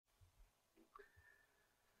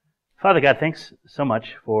Father God, thanks so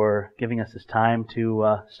much for giving us this time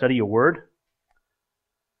to study your word.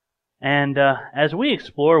 And as we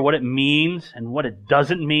explore what it means and what it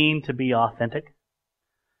doesn't mean to be authentic,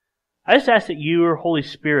 I just ask that your Holy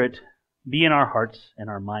Spirit be in our hearts and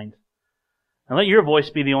our minds. And let your voice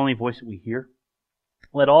be the only voice that we hear.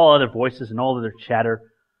 Let all other voices and all other chatter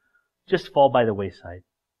just fall by the wayside.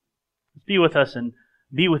 Be with us and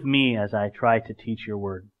be with me as I try to teach your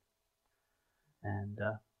word. And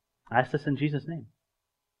I ask this in Jesus' name.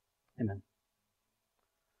 Amen.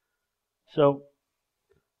 So,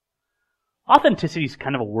 authenticity is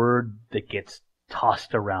kind of a word that gets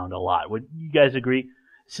tossed around a lot. Would you guys agree?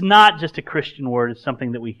 It's not just a Christian word. It's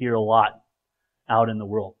something that we hear a lot out in the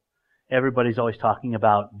world. Everybody's always talking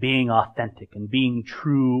about being authentic and being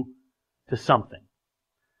true to something.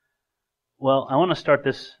 Well, I want to start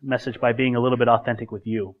this message by being a little bit authentic with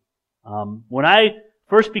you. When I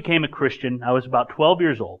first became a Christian, I was about 12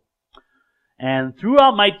 years old. And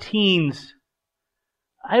throughout my teens,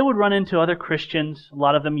 I would run into other Christians, a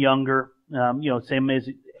lot of them younger, same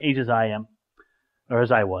age as I am, or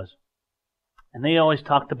as I was. And they always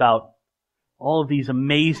talked about all of these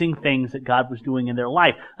amazing things that God was doing in their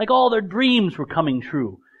life. Like all their dreams were coming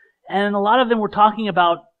true. And a lot of them were talking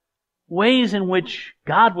about ways in which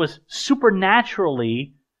God was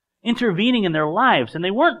supernaturally intervening in their lives. And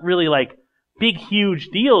they weren't really like big, huge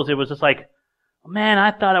deals. It was just like, man,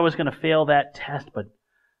 I thought I was going to fail that test, but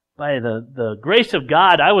by the grace of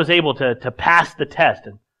God, I was able to pass the test.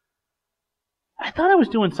 And I thought I was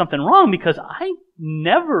doing something wrong because I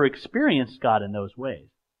never experienced God in those ways.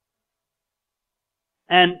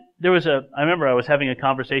 And I remember I was having a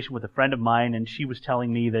conversation with a friend of mine, and she was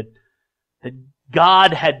telling me that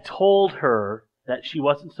God had told her that she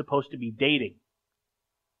wasn't supposed to be dating.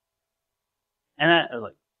 And I was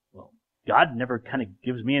like, well, God never kind of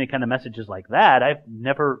gives me any kind of messages like that. I've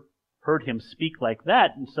never heard Him speak like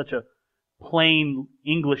that in such a plain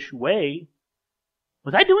English way.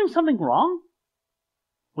 Was I doing something wrong?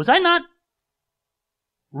 Was I not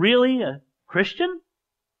really a Christian?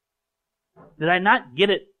 Did I not get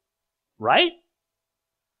it right?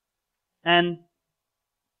 And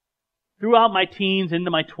throughout my teens,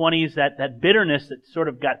 into my 20s, that bitterness that sort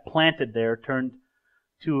of got planted there turned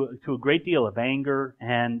to a great deal of anger,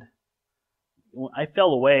 and I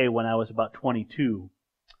fell away when I was about 22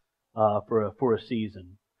 for a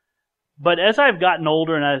season. But as I've gotten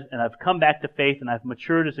older and I've come back to faith and I've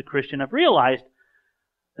matured as a Christian, I've realized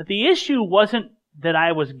that the issue wasn't that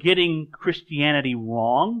I was getting Christianity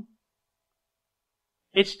wrong.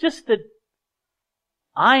 It's just that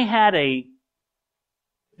I had a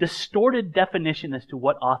distorted definition as to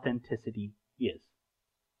what authenticity is.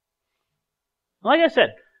 Like I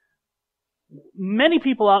said, many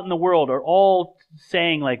people out in the world are all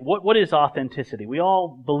saying, like, what is authenticity? We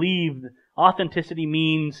all believe that authenticity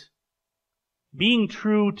means being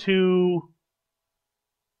true to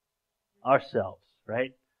ourselves,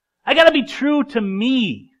 right? I gotta be true to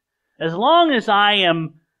me. As long as I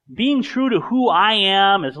am being true to who I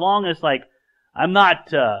am, as long as, like, I'm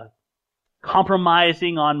not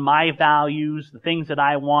compromising on my values, the things that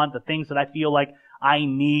I want, the things that I feel like I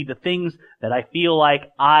need, the things that I feel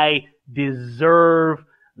like I deserve,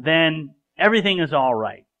 then everything is all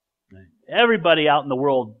right. Everybody out in the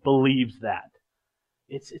world believes that.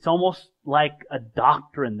 It's almost like a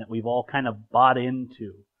doctrine that we've all kind of bought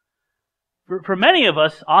into. For many of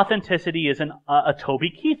us, authenticity is a Toby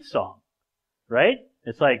Keith song, right?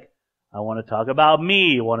 It's like, I want to talk about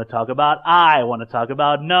me, I want to talk about I want to talk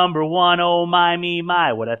about number one, oh my, me,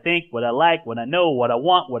 my, what I think, what I like, what I know, what I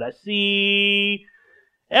want, what I see.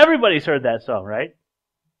 Everybody's heard that song, right?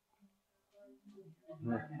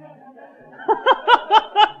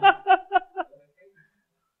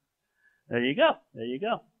 There you go. There you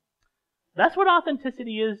go. That's what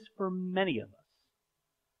authenticity is for many of us.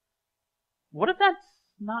 What if that's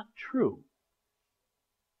not true?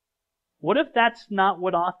 What if that's not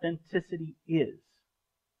what authenticity is?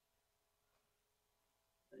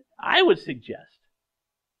 I would suggest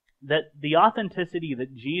that the authenticity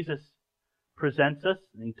that Jesus presents us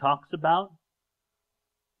and He talks about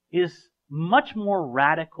is much more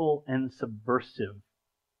radical and subversive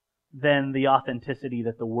than the authenticity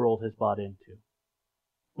that the world has bought into.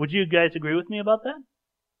 Would you guys agree with me about that?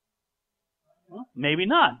 Well, maybe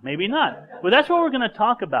not. Maybe not. But that's what we're going to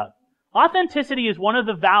talk about. Authenticity is one of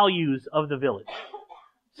the values of the Village.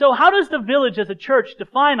 So how does the Village as a church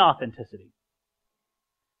define authenticity?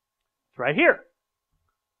 It's right here.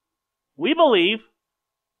 We believe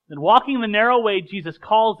that walking the narrow way Jesus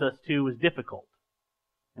calls us to is difficult.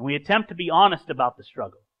 And we attempt to be honest about the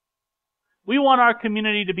struggle. We want our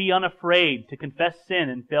community to be unafraid to confess sin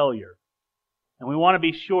and failure. And we want to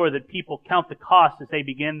be sure that people count the cost as they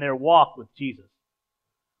begin their walk with Jesus.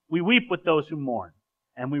 We weep with those who mourn,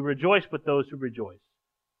 and we rejoice with those who rejoice.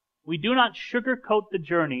 We do not sugarcoat the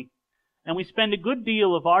journey, and we spend a good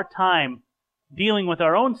deal of our time dealing with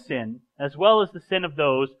our own sin, as well as the sin of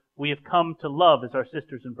those we have come to love as our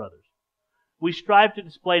sisters and brothers. We strive to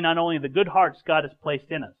display not only the good hearts God has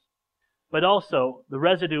placed in us, but also the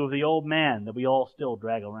residue of the old man that we all still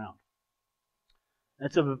drag around.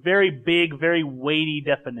 That's a very big, very weighty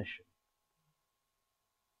definition.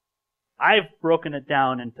 I've broken it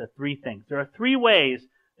down into three things. There are three ways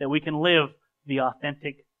that we can live the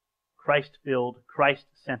authentic, Christ-filled,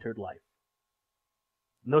 Christ-centered life.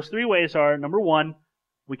 And those three ways are, number one,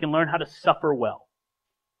 we can learn how to suffer well.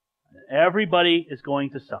 Everybody is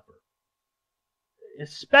going to suffer.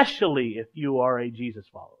 Especially if you are a Jesus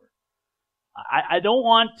follower. I don't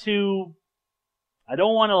want to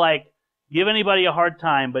give anybody a hard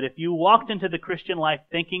time, but if you walked into the Christian life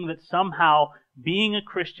thinking that somehow being a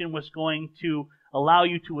Christian was going to allow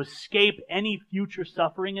you to escape any future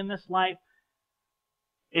suffering in this life,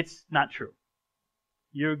 it's not true.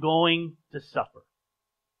 You're going to suffer.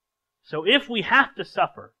 So if we have to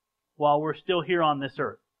suffer while we're still here on this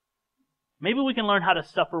earth, maybe we can learn how to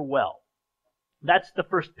suffer well. That's the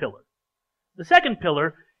first pillar. The second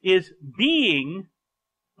pillar is being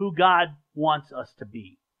who God wants us to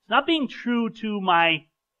be. It's not being true to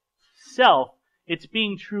myself, it's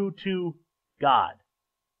being true to God.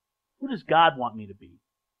 Who does God want me to be?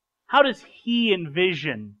 How does He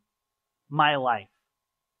envision my life?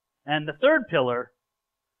 And the third pillar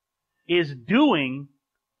is doing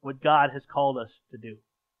what God has called us to do.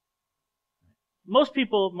 Most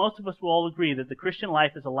of us will all agree that the Christian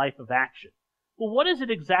life is a life of action. Well, what is it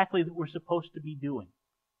exactly that we're supposed to be doing?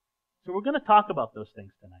 So we're going to talk about those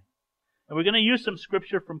things tonight. And we're going to use some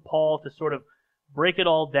scripture from Paul to sort of break it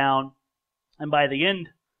all down. And by the end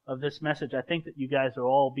of this message, I think that you guys will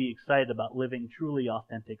all be excited about living truly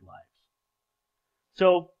authentic lives.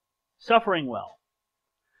 So, suffering well.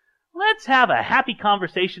 Let's have a happy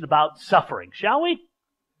conversation about suffering, shall we?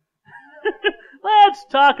 Let's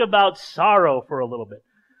talk about sorrow for a little bit.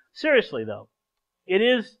 Seriously, though, it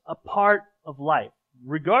is a part of life.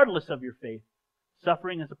 Regardless of your faith,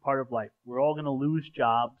 suffering is a part of life. We're all going to lose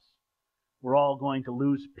jobs. We're all going to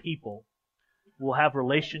lose people. We'll have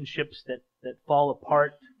relationships that fall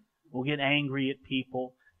apart. We'll get angry at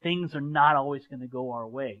people. Things are not always going to go our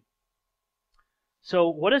way. So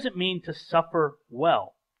what does it mean to suffer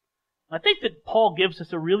well? I think that Paul gives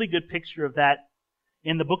us a really good picture of that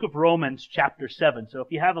in the book of Romans chapter 7. So if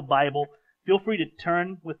you have a Bible, feel free to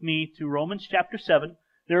turn with me to Romans chapter 7.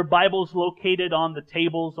 There are Bibles located on the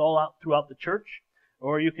tables all out throughout the church,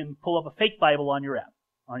 or you can pull up a fake Bible on your app,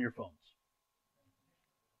 on your phones.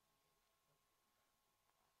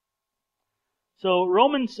 So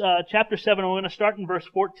Romans chapter 7, we're going to start in verse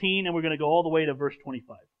 14, and we're going to go all the way to verse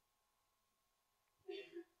 25.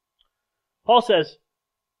 Paul says,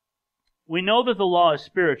 "We know that the law is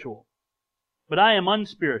spiritual, but I am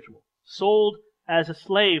unspiritual, sold as a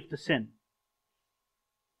slave to sin.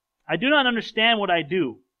 I do not understand what I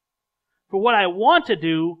do. For what I want to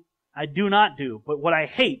do, I do not do, but what I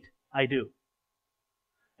hate, I do.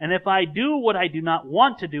 And if I do what I do not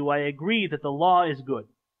want to do, I agree that the law is good.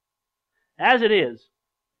 As it is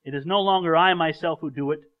no longer I myself who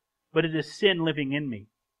do it, but it is sin living in me.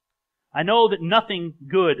 I know that nothing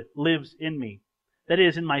good lives in me, that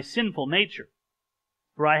is, in my sinful nature.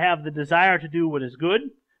 For I have the desire to do what is good,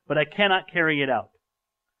 but I cannot carry it out.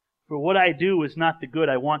 For what I do is not the good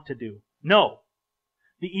I want to do. No,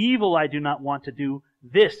 the evil I do not want to do,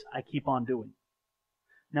 this I keep on doing.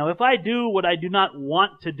 Now if I do what I do not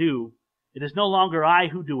want to do, it is no longer I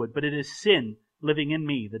who do it, but it is sin living in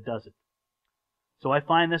me that does it. So I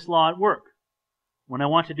find this law at work. When I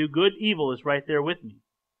want to do good, evil is right there with me.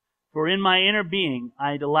 For in my inner being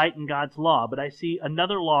I delight in God's law, but I see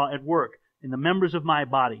another law at work in the members of my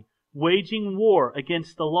body, waging war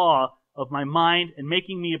against the law of my mind and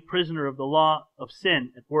making me a prisoner of the law of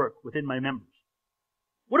sin at work within my members.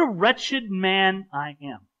 What a wretched man I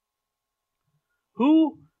am!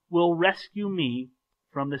 Who will rescue me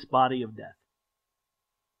from this body of death?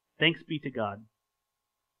 Thanks be to God,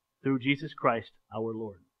 through Jesus Christ our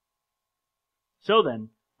Lord. So then,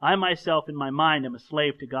 I myself in my mind am a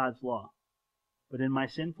slave to God's law, but in my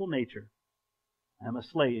sinful nature I am a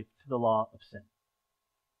slave to the law of sin.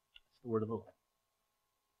 That's the word of the Lord.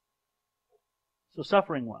 So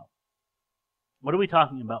suffering well. What are we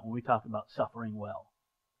talking about when we talk about suffering well?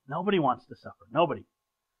 Nobody wants to suffer. Nobody.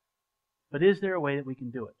 But is there a way that we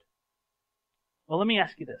can do it? Well, let me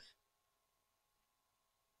ask you this.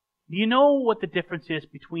 Do you know what the difference is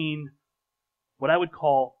between what I would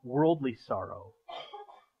call worldly sorrow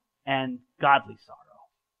and godly sorrow?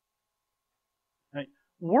 Right?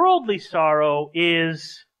 Worldly sorrow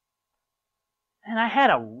is, and I had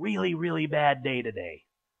a really, really bad day today.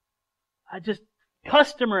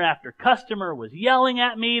 Customer after customer was yelling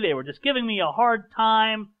at me. They were just giving me a hard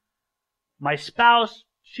time. My spouse,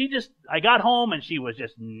 I got home and she was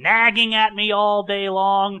just nagging at me all day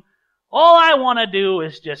long. All I want to do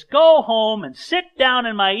is just go home and sit down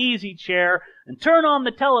in my easy chair and turn on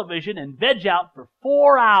the television and veg out for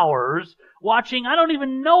 4 hours watching I don't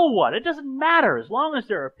even know what. It doesn't matter as long as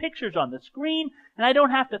there are pictures on the screen and I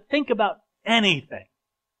don't have to think about anything.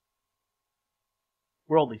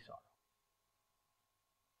 Worldly sorrow.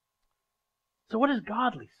 So what is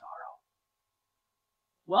godly sorrow?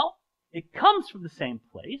 Well, it comes from the same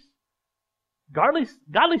place.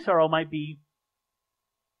 Godly sorrow might be,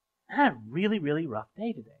 I had a really, really rough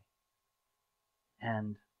day today.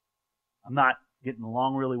 And I'm not getting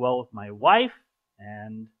along really well with my wife.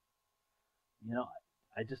 And,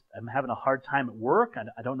 I'm having a hard time at work.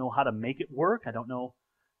 I don't know how to make it work. I don't know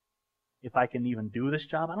if I can even do this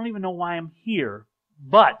job. I don't even know why I'm here.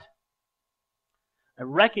 But I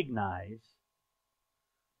recognize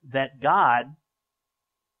that God,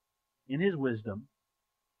 in His wisdom,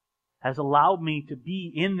 has allowed me to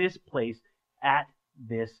be in this place at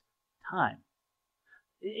this time.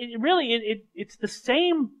 It's the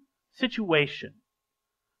same situation,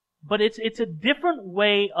 but it's a different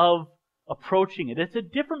way of approaching it. It's a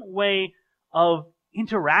different way of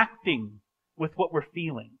interacting with what we're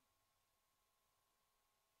feeling.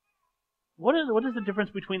 What is the difference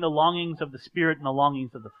between the longings of the Spirit and the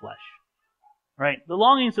longings of the flesh? Right? The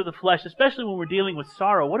longings of the flesh, especially when we're dealing with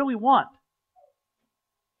sorrow, what do we want?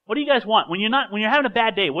 What do you guys want? When you're having a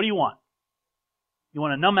bad day, what do you want? You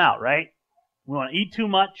want to numb out, right? We want to eat too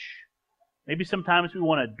much. Maybe sometimes we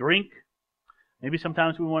want to drink. Maybe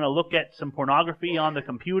sometimes we want to look at some pornography on the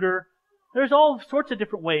computer. There's all sorts of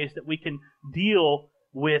different ways that we can deal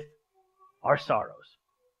with our sorrows.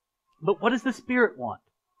 But what does the Spirit want?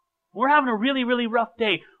 We're having a really, really rough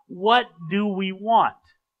day. What do we want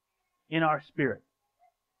in our spirit?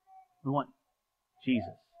 We want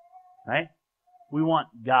Jesus, right? We want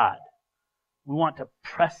God. We want to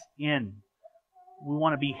press in. We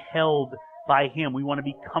want to be held by Him. We want to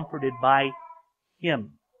be comforted by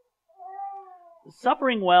Him.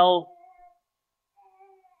 Suffering well,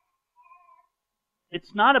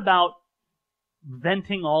 it's not about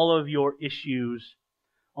venting all of your issues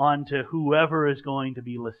onto whoever is going to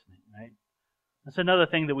be listening, right? That's another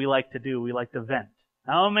thing that we like to do. We like to vent.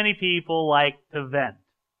 How many people like to vent?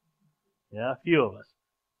 Yeah, a few of us.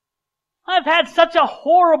 I've had such a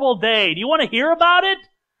horrible day. Do you want to hear about it?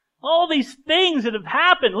 All these things that have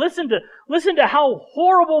happened. Listen to how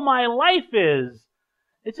horrible my life is.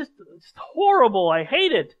 It's horrible. I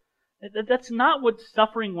hate it. That's not what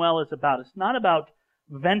suffering well is about. It's not about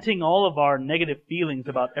venting all of our negative feelings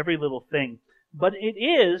about every little thing. But it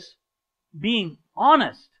is being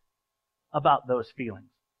honest about those feelings.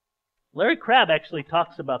 Larry Crabb actually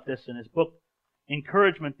talks about this in his book,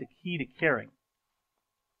 Encouragement, the Key to Caring.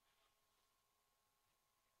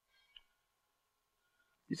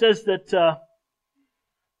 He says that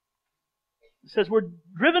we're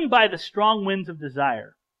driven by the strong winds of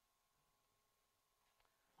desire.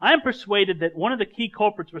 I am persuaded that one of the key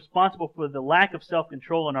culprits responsible for the lack of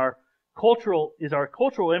self-control in our cultural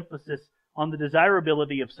emphasis on the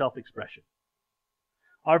desirability of self-expression.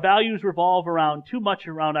 Our values revolve too much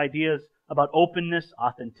around ideas about openness,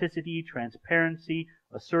 authenticity, transparency,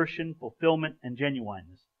 assertion, fulfillment, and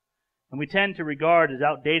genuineness. And we tend to regard as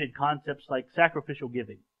outdated concepts like sacrificial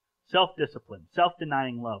giving, self-discipline,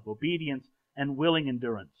 self-denying love, obedience, and willing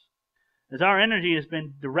endurance. As our energy has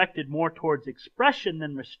been directed more towards expression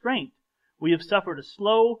than restraint, we have suffered a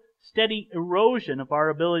slow, steady erosion of our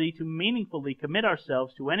ability to meaningfully commit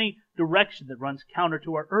ourselves to any direction that runs counter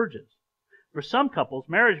to our urges. For some couples,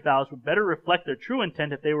 marriage vows would better reflect their true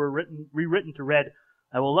intent if they were rewritten to read,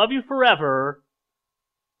 I will love you forever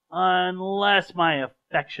unless my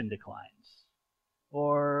affection declines.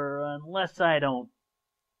 Or unless I don't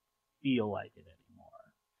feel like it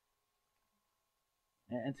anymore.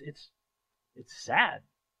 And it's sad.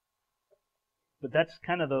 But that's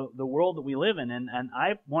kind of the world that we live in. And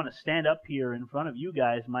I want to stand up here in front of you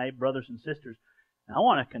guys, my brothers and sisters, and I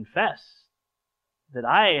want to confess that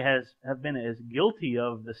I have been as guilty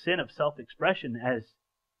of the sin of self-expression as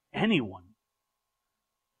anyone.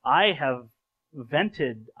 I have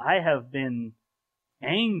vented, I have been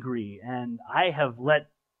angry, and I have let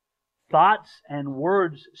thoughts and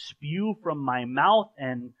words spew from my mouth,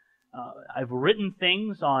 and I've written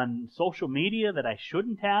things on social media that I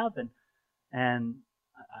shouldn't have, and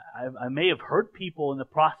I may have hurt people in the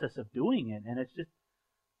process of doing it. And it's just,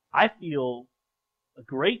 I feel a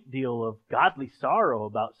great deal of godly sorrow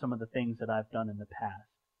about some of the things that I've done in the past.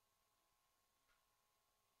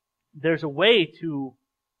 There's a way to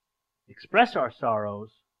express our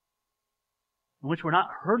sorrows in which we're not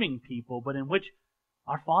hurting people, but in which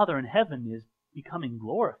our Father in heaven is becoming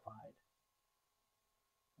glorified.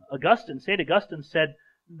 St. Augustine said,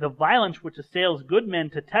 "The violence which assails good men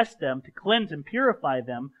to test them, to cleanse and purify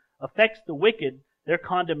them, affects the wicked, their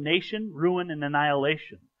condemnation, ruin, and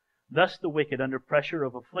annihilation. Thus the wicked, under pressure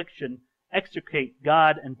of affliction, execrate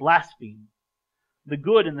God and blaspheme. The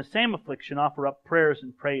good, in the same affliction, offer up prayers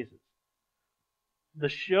and praises."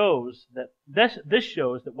 This shows that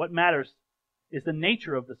what matters is the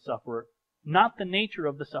nature of the sufferer, not the nature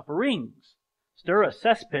of the sufferings. Stir a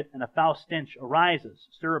cesspit, and a foul stench arises.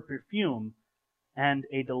 Stir a perfume, and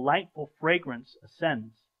a delightful fragrance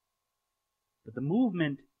ascends. But the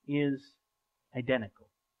movement is identical.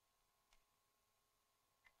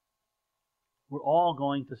 We're all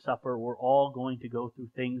going to suffer. We're all going to go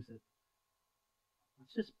through things that,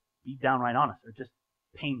 let's just be downright honest, are just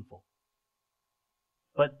painful.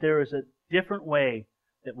 But there is a different way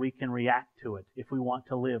that we can react to it if we want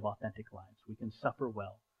to live authentic lives. We can suffer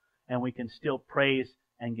well, and we can still praise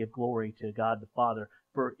and give glory to God the Father,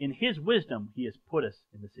 for in His wisdom He has put us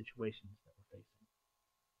in the situations that we're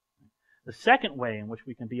facing. The second way in which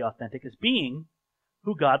we can be authentic is being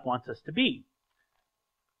who God wants us to be.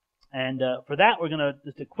 And for that, we're going to,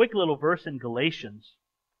 just a quick little verse in Galatians.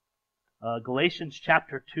 Galatians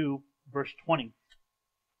chapter 2, verse 20.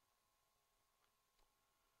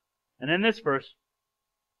 And in this verse,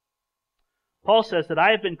 Paul says that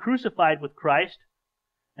I have been crucified with Christ,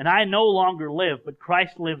 and I no longer live, but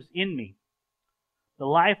Christ lives in me. The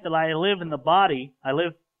life that I live in the body, I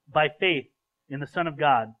live by faith in the Son of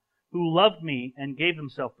God, who loved me and gave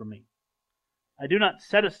Himself for me. I do not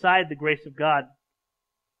set aside the grace of God,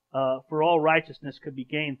 for all righteousness could be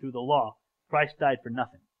gained through the law. Christ died for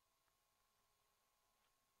nothing.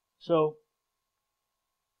 So,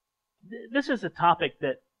 this is a topic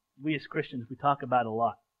that we as Christians, we talk about a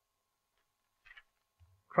lot.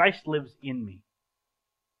 Christ lives in me.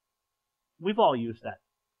 We've all used that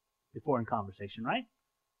before in conversation, right?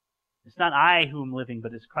 It's not I who am living,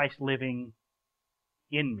 but it's Christ living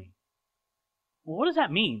in me. Well, what does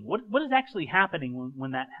that mean? What is actually happening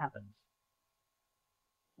when that happens?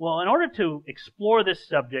 Well, in order to explore this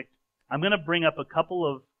subject, I'm going to bring up a couple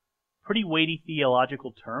of pretty weighty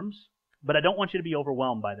theological terms, but I don't want you to be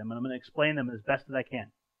overwhelmed by them, and I'm going to explain them as best as I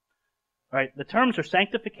can. All right, the terms are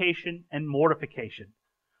sanctification and mortification.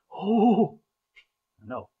 Oh, I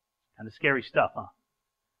know, kind of scary stuff, huh?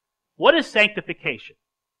 What is sanctification?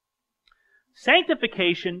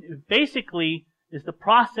 Sanctification basically is the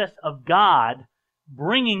process of God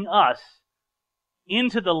bringing us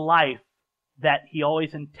into the life that He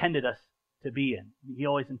always intended us to be in. He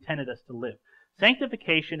always intended us to live.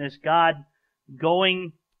 Sanctification is God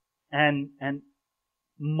going and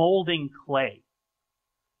molding clay.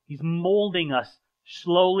 He's molding us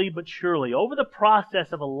slowly but surely over the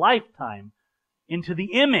process of a lifetime into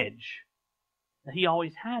the image that He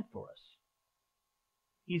always had for us.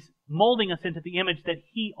 He's molding us into the image that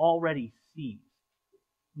He already sees.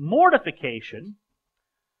 Mortification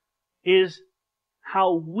is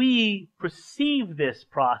how we perceive this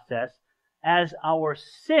process as our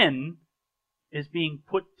sin is being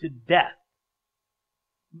put to death.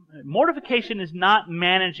 Mortification is not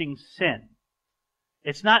managing sin.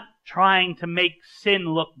 It's not trying to make sin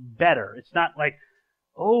look better. It's not like,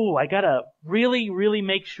 oh, I gotta really, really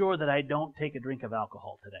make sure that I don't take a drink of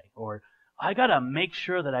alcohol today. Or, I gotta make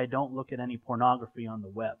sure that I don't look at any pornography on the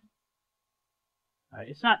web. Right?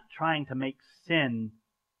 It's not trying to make sin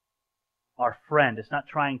our friend. It's not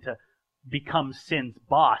trying to become sin's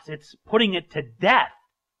boss. It's putting it to death.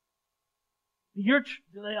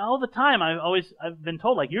 All the time, I've been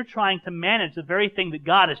told, like, you're trying to manage the very thing that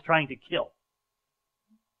God is trying to kill.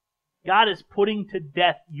 God is putting to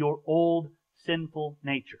death your old sinful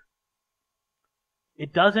nature.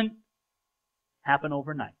 It doesn't happen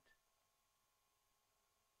overnight.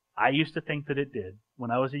 I used to think that it did when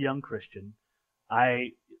I was a young Christian.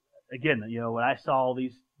 When I saw all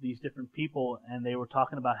these different people and they were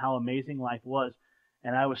talking about how amazing life was,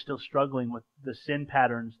 and I was still struggling with the sin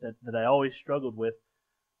patterns that I always struggled with,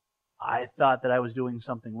 I thought that I was doing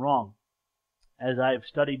something wrong. As I've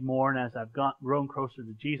studied more and as I've grown closer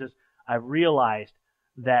to Jesus, I've realized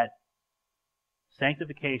that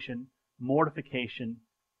sanctification, mortification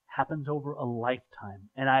happens over a lifetime,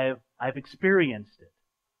 and I've experienced it.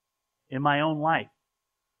 in my own life.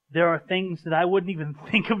 There are things that I wouldn't even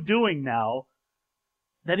think of doing now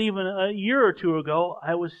that even a year or two ago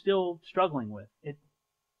I was still struggling with.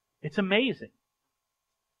 It's amazing.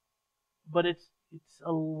 But it's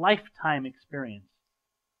a lifetime experience.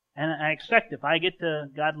 And I expect if I get to,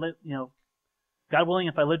 God willing,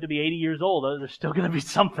 if I live to be 80 years old, there's still going to be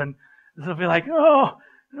something that'll be like, oh,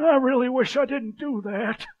 I really wish I didn't do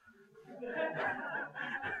that.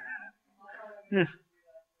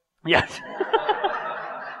 Yes.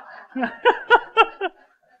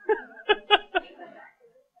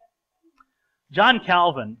 John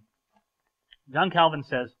Calvin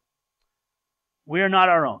says, "We are not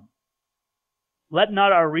our own. Let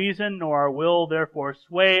not our reason nor our will therefore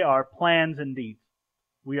sway our plans and deeds.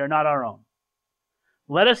 We are not our own.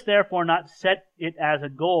 Let us therefore not set it as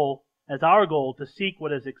our goal to seek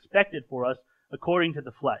what is expected for us according to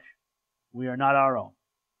the flesh. We are not our own.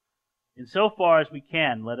 In so far as we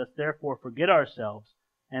can, let us therefore forget ourselves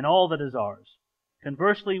and all that is ours.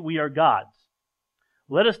 Conversely, we are God's.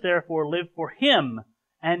 Let us therefore live for Him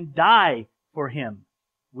and die for Him.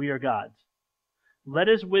 We are God's. Let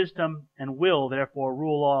His wisdom and will therefore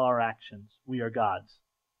rule all our actions. We are God's.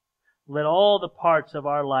 Let all the parts of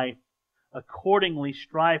our life accordingly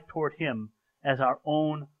strive toward Him as our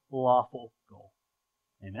own lawful goal."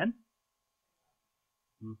 Amen?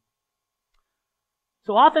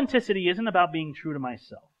 So authenticity isn't about being true to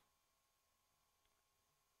myself.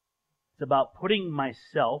 It's about putting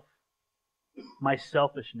myself, my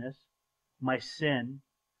selfishness, my sin,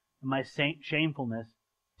 and my shamefulness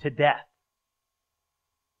to death.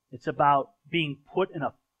 It's about being put in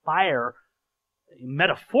a fire, a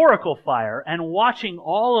metaphorical fire, and watching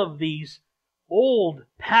all of these old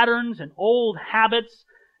patterns and old habits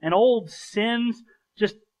and old sins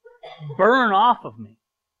just burn off of me.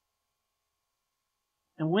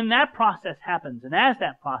 And when that process happens, and as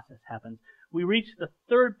that process happens, we reach the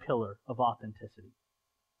third pillar of authenticity,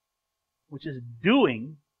 which is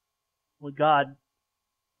doing what God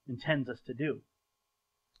intends us to do.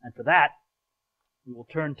 And for that, we will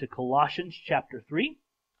turn to Colossians chapter 3,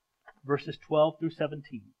 verses 12 through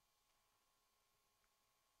 17.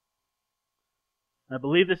 And I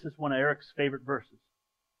believe this is one of Eric's favorite verses.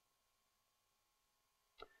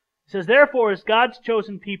 It says, "Therefore, as God's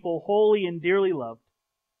chosen people, holy and dearly loved,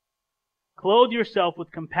 clothe yourself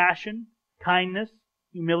with compassion, kindness,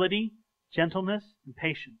 humility, gentleness, and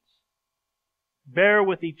patience. Bear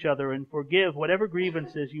with each other and forgive whatever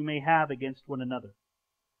grievances you may have against one another.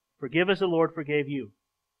 Forgive as the Lord forgave you.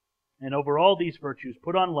 And over all these virtues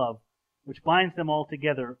put on love, which binds them all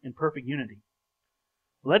together in perfect unity.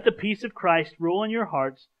 Let the peace of Christ rule in your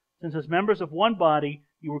hearts, since as members of one body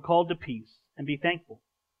you were called to peace, and be thankful.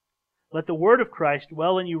 Let the word of Christ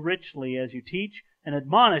dwell in you richly as you teach and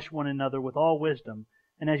admonish one another with all wisdom,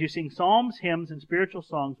 and as you sing psalms, hymns, and spiritual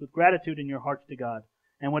songs with gratitude in your hearts to God.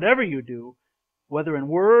 And whatever you do, whether in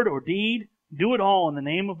word or deed, do it all in the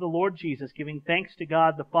name of the Lord Jesus, giving thanks to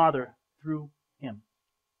God the Father through Him."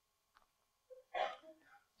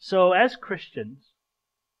 So as Christians,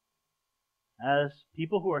 as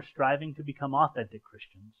people who are striving to become authentic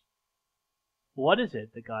Christians, what is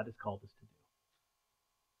it that God has called us to do?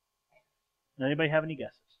 Does anybody have any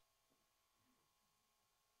guesses?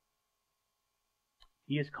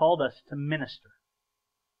 He has called us to minister,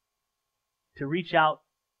 to reach out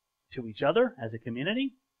to each other as a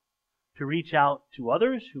community, to reach out to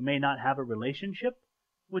others who may not have a relationship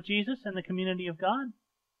with Jesus and the community of God.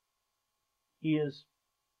 He has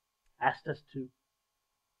asked us to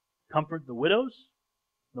comfort the widows,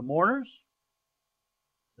 the mourners,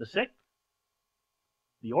 the sick,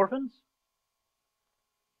 the orphans.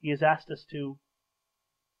 He has asked us to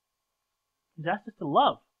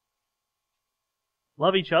love.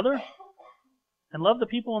 Love each other and love the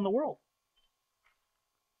people in the world.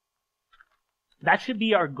 That should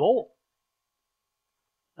be our goal.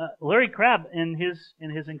 Larry Crabb, in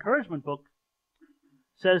his encouragement book,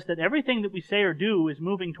 says that everything that we say or do is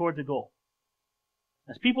moving towards a goal.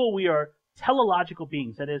 As people, we are teleological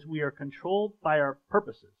beings. That is, we are controlled by our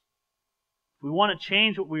purposes. If we want to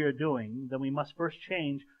change what we are doing, then we must first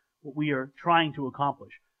change what we are trying to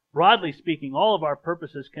accomplish. Broadly speaking, all of our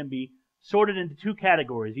purposes can be sorted into two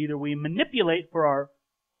categories. Either we manipulate for our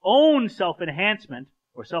own self-enhancement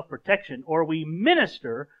or self-protection, or we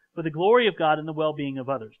minister for the glory of God and the well-being of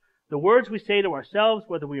others. The words we say to ourselves,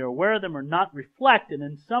 whether we are aware of them or not, reflect and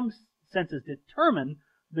in some senses determine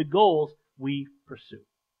the goals we pursue.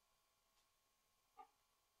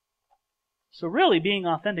 So really, being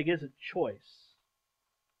authentic is a choice.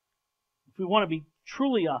 If we want to be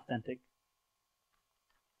truly authentic,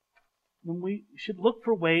 then we should look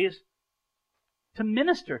for ways to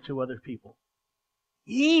minister to other people,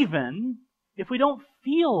 even if we don't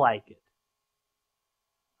feel like it.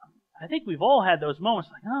 I think we've all had those moments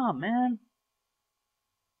like, oh man,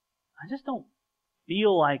 I just don't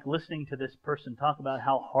feel like listening to this person talk about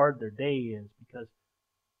how hard their day is because,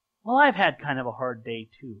 well, I've had kind of a hard day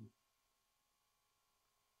too.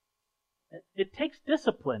 It takes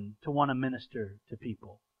discipline to want to minister to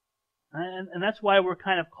people. And that's why we're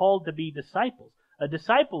kind of called to be disciples. A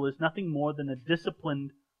disciple is nothing more than a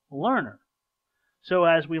disciplined learner. So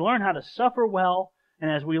as we learn how to suffer well, and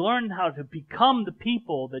as we learn how to become the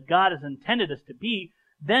people that God has intended us to be,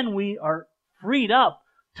 then we are freed up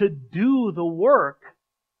to do the work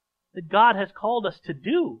that God has called us to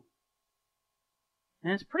do.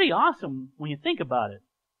 And it's pretty awesome when you think about it.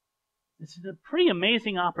 It's a pretty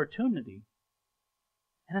amazing opportunity.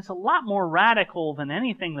 And it's a lot more radical than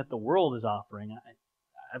anything that the world is offering.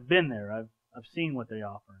 I've been there. I've seen what they're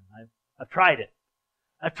offering. I've tried it.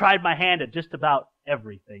 I've tried my hand at just about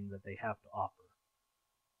everything that they have to offer.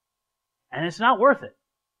 And it's not worth it.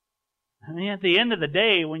 I mean, at the end of the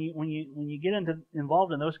day, when you get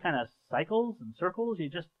involved in those kind of cycles and circles, you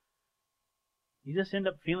just end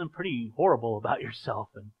up feeling pretty horrible about yourself,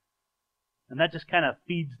 and that just kind of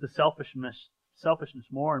feeds the selfishness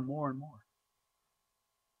more and more and more.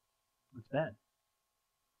 It's bad.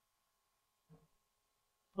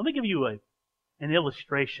 Let me give you an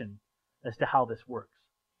illustration as to how this works.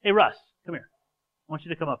 Hey, Russ, come here. I want you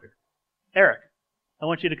to come up here. Eric, I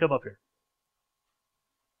want you to come up here.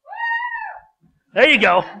 There you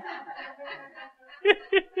go.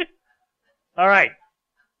 All right.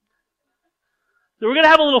 So we're going to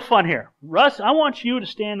have a little fun here. Russ, I want you to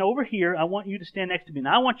stand over here. I want you to stand next to me. And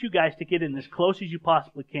I want you guys to get in as close as you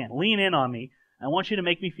possibly can. Lean in on me. I want you to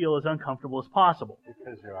make me feel as uncomfortable as possible.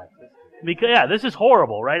 Because you're autistic. Because, yeah, this is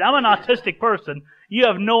horrible, right? I'm an autistic person. You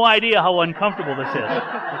have no idea how uncomfortable this is.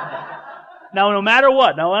 Now, no matter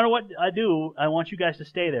what I do, I want you guys to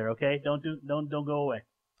stay there, okay? Don't go away.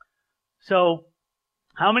 So,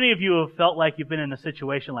 how many of you have felt like you've been in a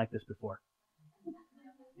situation like this before?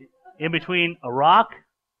 In between a rock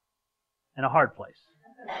and a hard place.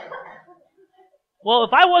 Well,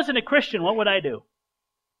 if I wasn't a Christian, what would I do?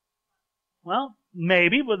 Well,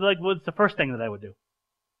 maybe, but what's the first thing that I would do?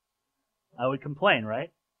 I would complain,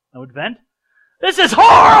 right? I would vent. This is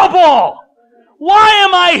horrible! Why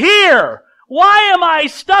am I here? Why am I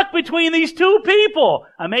stuck between these two people?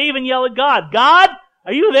 I may even yell at God. God,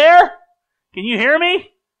 are you there? Can you hear me?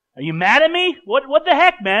 Are you mad at me? What the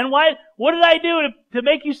heck, man? What did I do to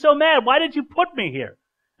make you so mad? Why did you put me here?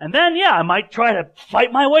 And then, yeah, I might try to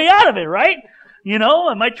fight my way out of it, right?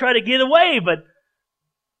 I might try to get away, but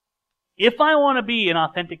if I want to be an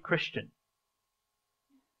authentic Christian,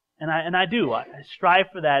 and I do, I strive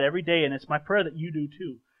for that every day, and it's my prayer that you do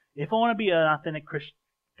too. If I want to be an authentic Christian,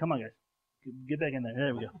 come on guys, get back in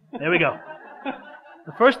there. There we go.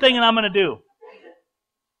 The first thing that I'm going to do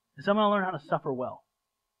is I'm going to learn how to suffer well.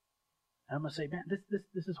 And I'm going to say, man,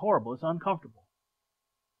 this is horrible. It's uncomfortable.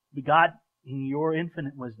 But God, in your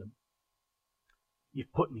infinite wisdom,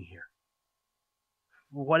 you've put me here.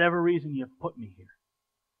 For whatever reason, you've put me here.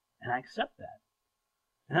 And I accept that.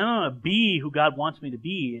 And I'm going to be who God wants me to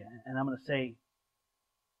be. And I'm going to say,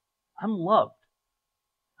 I'm loved.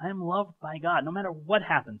 I am loved by God. No matter what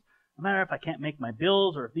happens. No matter if I can't make my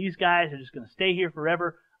bills or if these guys are just going to stay here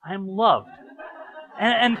forever. I am loved.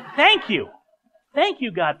 And thank you. Thank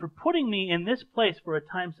you, God, for putting me in this place for a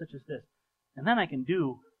time such as this. And then I can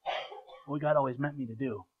do what God always meant me to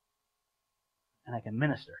do. And I can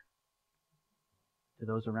minister to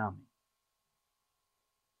those around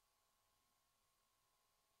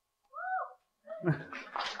me.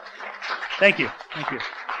 Thank you.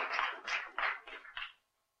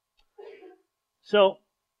 So,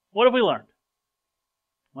 what have we learned?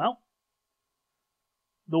 Well,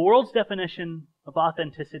 the world's definition of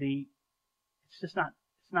authenticity, it's not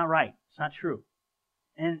right. It's not true.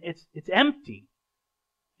 And it's empty.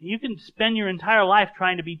 You can spend your entire life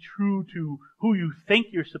trying to be true to who you think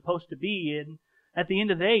you're supposed to be, and at the end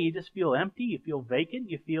of the day, you just feel empty, you feel vacant,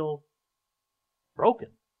 you feel broken.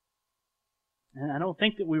 And I don't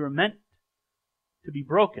think that we were meant to be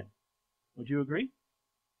broken. Would you agree?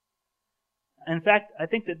 In fact, I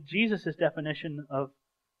think that Jesus' definition of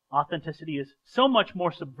authenticity is so much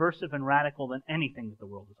more subversive and radical than anything that the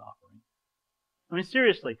world is offering. I mean,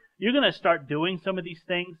 seriously, you're going to start doing some of these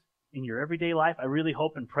things in your everyday life. I really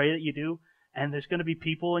hope and pray that you do. And there's going to be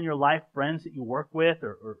people in your life, friends that you work with,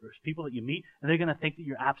 or people that you meet, and they're going to think that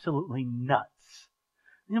you're absolutely nuts.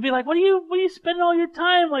 You'll be like, what are you spending all your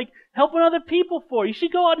time like helping other people for? You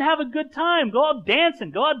should go out and have a good time. Go out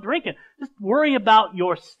dancing. Go out drinking. Just worry about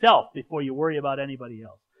yourself before you worry about anybody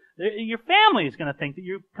else. Your family is going to think that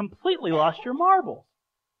you've completely lost your marbles.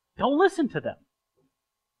 Don't listen to them.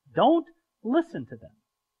 Don't listen to them.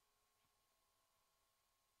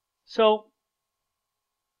 So,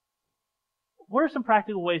 what are some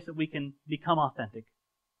practical ways that we can become authentic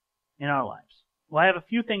in our lives? Well, I have a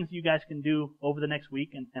few things you guys can do over the next week,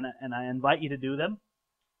 and I invite you to do them.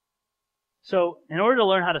 So, in order to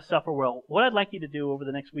learn how to suffer well, what I'd like you to do over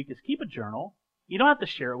the next week is keep a journal. You don't have to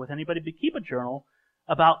share it with anybody, but keep a journal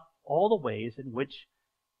about all the ways in which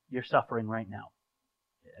you're suffering right now.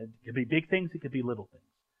 It could be big things, it could be little things.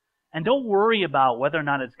 And don't worry about whether or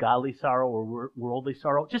not it's godly sorrow or worldly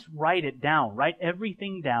sorrow. Just write it down. Write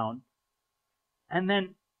everything down. And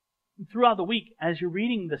then throughout the week, as you're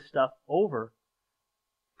reading this stuff over,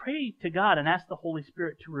 pray to God and ask the Holy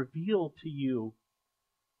Spirit to reveal to you.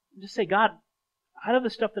 Just say, God, out of the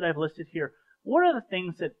stuff that I've listed here, what are the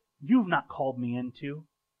things that you've not called me into?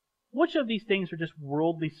 Which of these things are just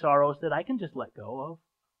worldly sorrows that I can just let go of?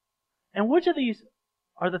 And which of these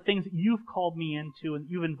are the things that you've called me into and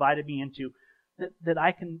you've invited me into that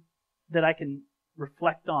I can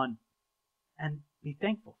reflect on and be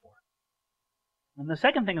thankful for? And the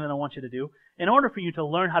second thing that I want you to do, in order for you to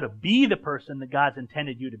learn how to be the person that God's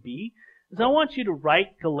intended you to be, is I want you to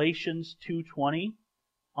write Galatians 2:20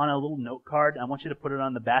 on a little note card. I want you to put it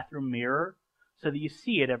on the bathroom mirror so that you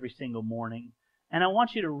see it every single morning. And I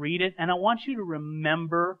want you to read it, and I want you to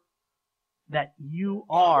remember that you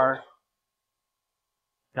are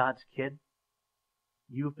God's kid.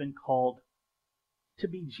 You've been called to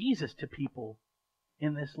be Jesus to people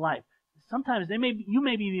in this life. Sometimes you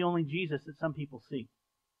may be the only Jesus that some people see.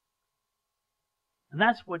 And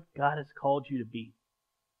that's what God has called you to be.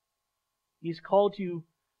 He's called you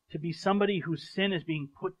to be somebody whose sin is being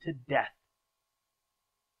put to death.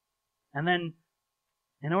 And then,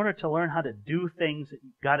 in order to learn how to do things that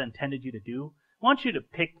God intended you to do, I want you to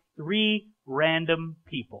pick 3 random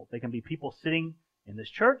people. They can be people sitting in this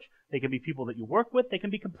church. They can be people that you work with. They can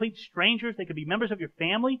be complete strangers. They can be members of your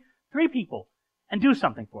family. 3 people. And do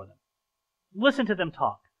something for them. Listen to them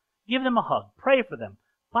talk. Give them a hug. Pray for them.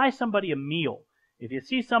 Buy somebody a meal. If you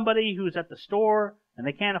see somebody who's at the store and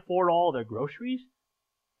they can't afford all their groceries,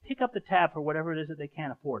 pick up the tab for whatever it is that they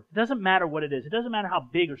can't afford. It doesn't matter what it is. It doesn't matter how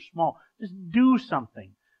big or small. Just do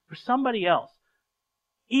something for somebody else.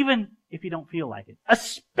 Even if you don't feel like it.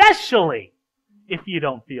 Especially if you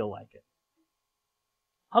don't feel like it.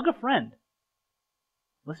 Hug a friend.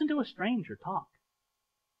 Listen to a stranger talk.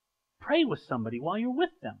 Pray with somebody while you're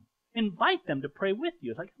with them. Invite them to pray with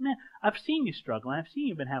you. It's like, man, I've seen you struggling. I've seen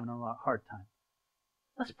you've been having a hard time.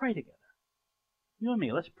 Let's pray together. You and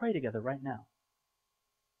me, let's pray together right now.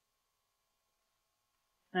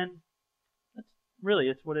 And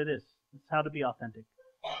it's what it is. It's how to be authentic.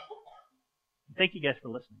 Thank you guys for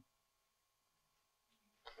listening.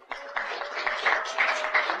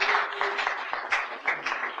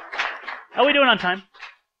 How are we doing on time?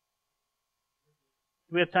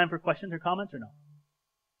 Do we have time for questions or comments or no?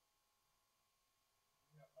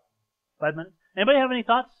 5 minutes? Anybody have any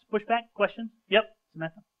thoughts? Pushback? Questions? Yep.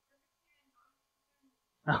 Samantha?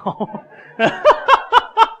 No.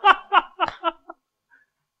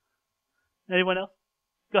 Anyone else?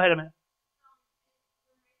 Go ahead, Amanda.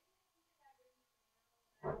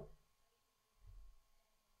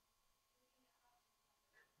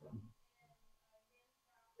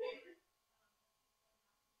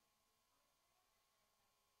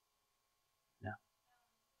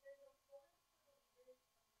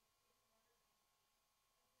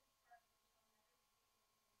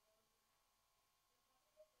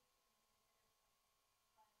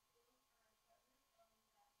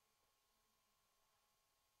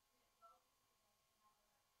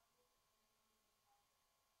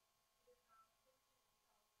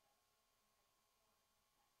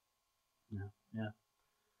 Yeah. Yeah.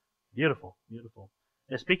 Beautiful. Beautiful.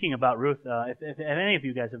 Speaking about Ruth, if any of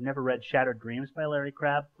you guys have never read Shattered Dreams by Larry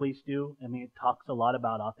Crabb, please do. I mean, it talks a lot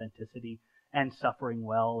about authenticity and suffering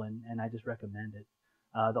well, and I just recommend it.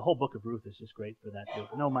 The whole book of Ruth is just great for that too.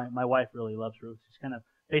 No, my wife really loves Ruth. She's kind of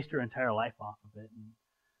based her entire life off of it,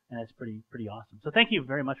 and it's pretty awesome. So thank you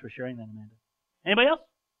very much for sharing that, Amanda. Anybody else?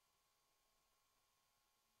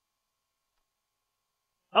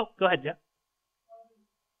 Oh, go ahead, Jeff.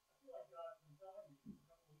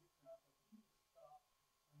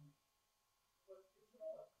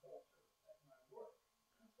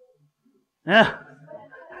 Yeah.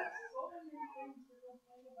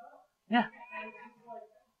 Yeah.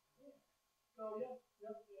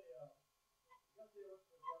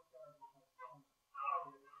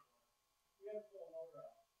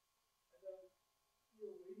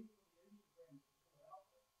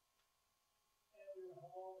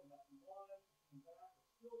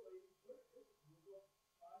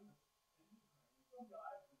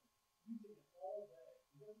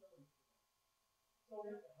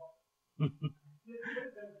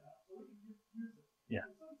 Yeah.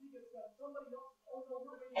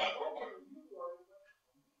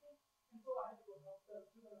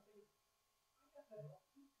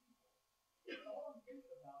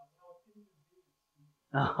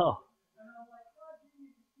 Oh,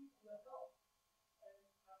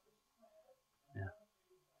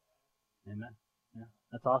 yeah. Amen. Yeah.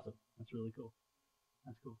 That's awesome. That's really cool.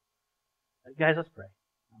 That's cool. Guys, let's pray.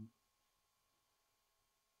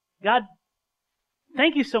 God,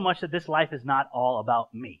 thank you so much that this life is not all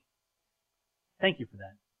about me. Thank you for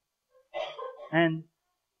that. And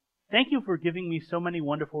thank you for giving me so many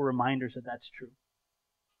wonderful reminders that that's true.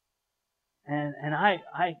 And I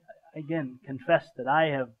again confess that I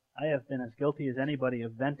have been as guilty as anybody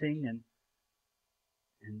of venting and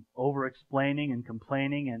over explaining and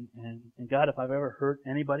complaining and God, if I've ever hurt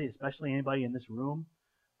anybody, especially anybody in this room,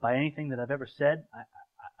 by anything that I've ever said,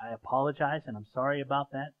 I apologize and I'm sorry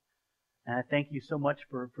about that. And I thank you so much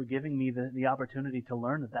for giving me the opportunity to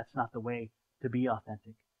learn that that's not the way to be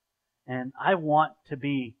authentic. And I want to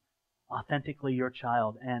be authentically your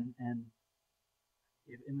child. And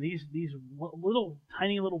in these little,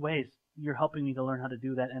 tiny little ways, you're helping me to learn how to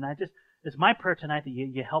do that. And it's my prayer tonight that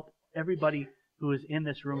you help everybody who is in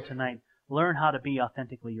this room tonight learn how to be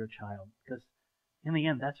authentically your child. Because in the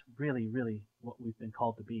end, that's really, really what we've been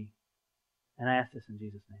called to be. And I ask this in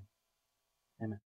Jesus' name. Amen.